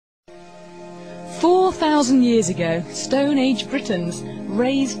4,000 years ago, Stone Age Britons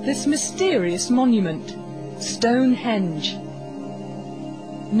raised this mysterious monument, Stonehenge.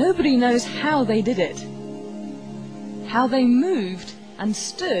 Nobody knows how they did it, how they moved and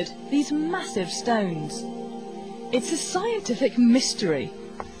stood these massive stones. It's a scientific mystery.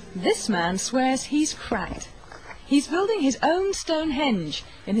 This man swears he's cracked. He's building his own Stonehenge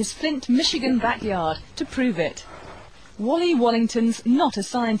in his Flint, Michigan backyard to prove it. Wally Wallington's not a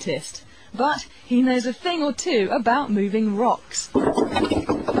scientist, but he knows a thing or two about moving rocks.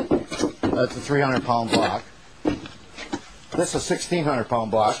 That's a 300-pound block. This is a 1,600-pound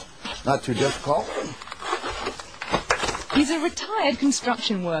block. Not too difficult. He's a retired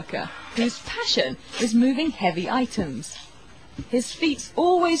construction worker whose passion is moving heavy items. His feats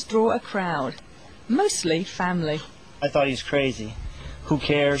always draw a crowd, mostly family. I thought he's crazy. Who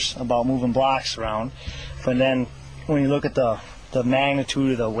cares about moving blocks around? But then when you look at the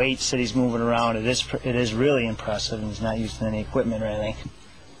magnitude of the weights that he's moving around, it is really impressive, and he's not using any equipment or anything.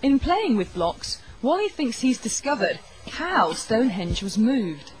 In playing with blocks, Wally thinks he's discovered how Stonehenge was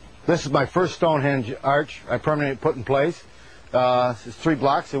moved. This is my first Stonehenge arch I permanently put in place. It's 3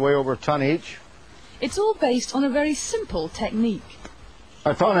 blocks, they weigh over a ton each. It's all based on a very simple technique.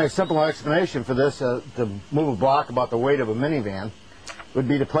 I found a simple explanation for this, to move a block about the weight of a minivan, would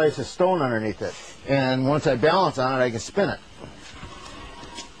be to place a stone underneath it. And once I balance on it, I can spin it.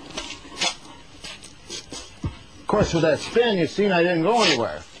 Of course, with that spin, you've seen I didn't go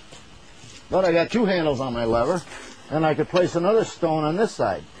anywhere. But I got 2 handles on my lever, and I could place another stone on this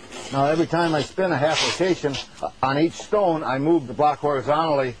side. Now, every time I spin a half rotation on each stone, I move the block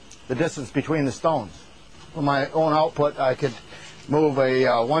horizontally, the distance between the stones. For my own output, I could move a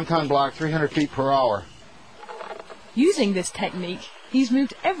 1-ton block 300 feet per hour. Using this technique, he's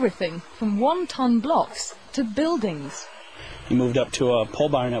moved everything from 1-ton blocks to buildings. He moved up to a pole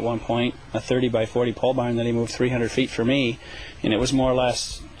barn at one point, a 30 by 40 pole barn that he moved 300 feet for me, and it was more or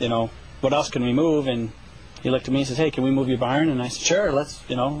less, you know, what else can we move? And he looked at me and says, hey, can we move your barn? And I said, sure, let's,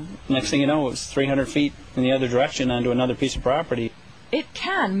 you know. Next thing you know, it was 300 feet in the other direction onto another piece of property. It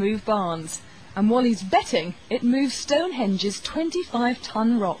can move barns, and Wally's betting it moves Stonehenge's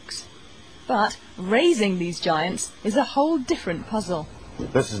 25-ton rocks. But raising these giants is a whole different puzzle.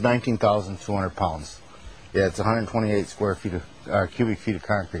 This is 19,200 pounds. Yeah, it's 128 cubic feet of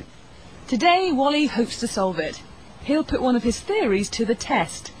concrete. Today, Wally hopes to solve it. He'll put one of his theories to the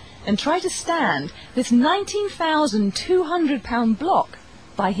test and try to stand this 19,200-pound block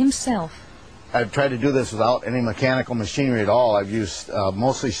by himself. I've tried to do this without any mechanical machinery at all. I've used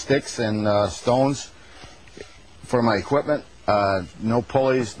mostly sticks and stones for my equipment. No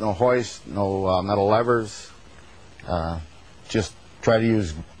pulleys, no hoist, no metal levers. Just try to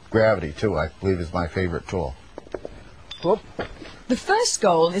use gravity, too, I believe is my favorite tool. Whoop. The first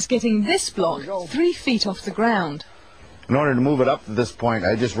goal is getting this block 3 feet off the ground. In order to move it up to this point,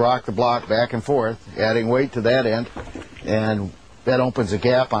 I just rock the block back and forth, adding weight to that end, and that opens a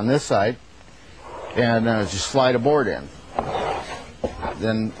gap on this side, and just slide a board in.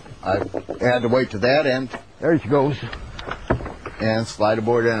 Then I add the weight to that end, there she goes, and slide a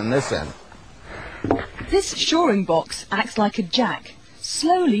board in on this end. This shoring box acts like a jack,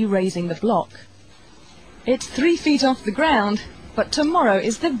 slowly raising the block. It's 3 feet off the ground, but tomorrow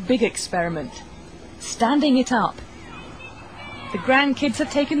is the big experiment, standing it up. The grandkids have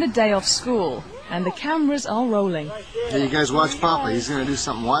taken the day off school, and the cameras are rolling. Hey, you guys watch Papa, he's going to do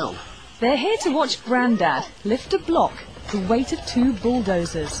something wild. They're here to watch Grandad lift a block the weight of 2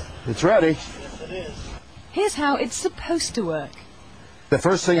 bulldozers. It's ready. Here's how it's supposed to work. The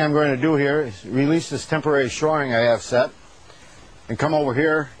first thing I'm going to do here is release this temporary shoring I have set, and come over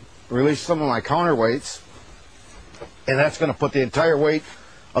here, release some of my counterweights, and that's going to put the entire weight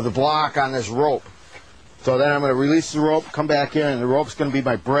of the block on this rope. So then I'm going to release the rope, come back in, and the rope's going to be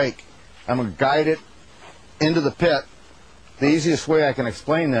my brake. I'm going to guide it into the pit. The easiest way I can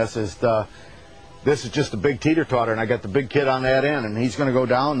explain this is this is just a big teeter-totter, and I got the big kid on that end, and he's going to go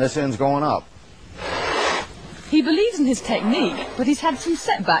down, this end's going up. He believes in his technique, but he's had some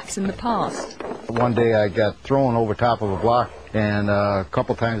setbacks in the past. One day I got thrown over top of a block, and a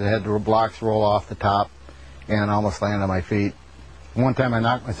couple times I had the blocks roll off the top and almost land on my feet. One time I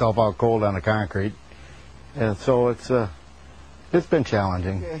knocked myself out cold on the concrete. And so it's been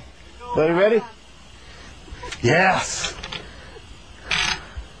challenging. Okay. Are you ready? Yes!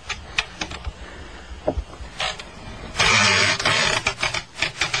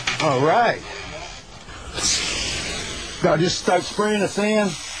 All right. Now just start spraying the sand.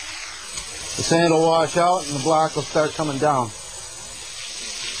 The sand will wash out and the block will start coming down.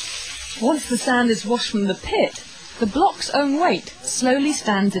 Once the sand is washed from the pit, the block's own weight slowly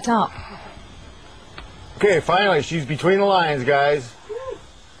stands it up. Okay, finally, she's between the lines, guys.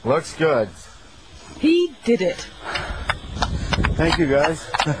 Looks good. He did it. Thank you, guys.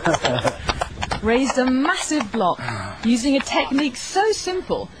 Raised a massive block using a technique so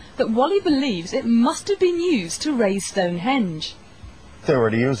simple that Wally believes it must have been used to raise Stonehenge. If they were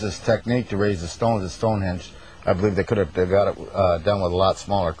to use this technique to raise the stones at Stonehenge, I believe they could have got it done with a lot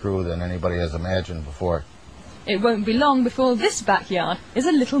smaller crew than anybody has imagined before. It won't be long before this backyard is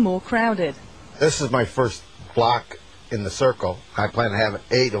a little more crowded. This is my first block in the circle. I plan to have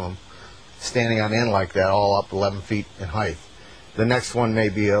 8 of them standing on end like that, all up 11 feet in height. The next one may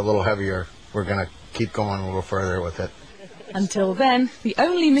be a little heavier. We're going to keep going a little further with it. Until then, the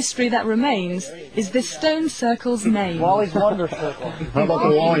only mystery that remains is this stone circle's name. Wally's Wonder Circle. How about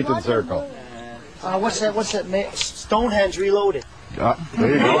the Wallington Circle? What's that? Stonehenge Reloaded. There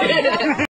you go.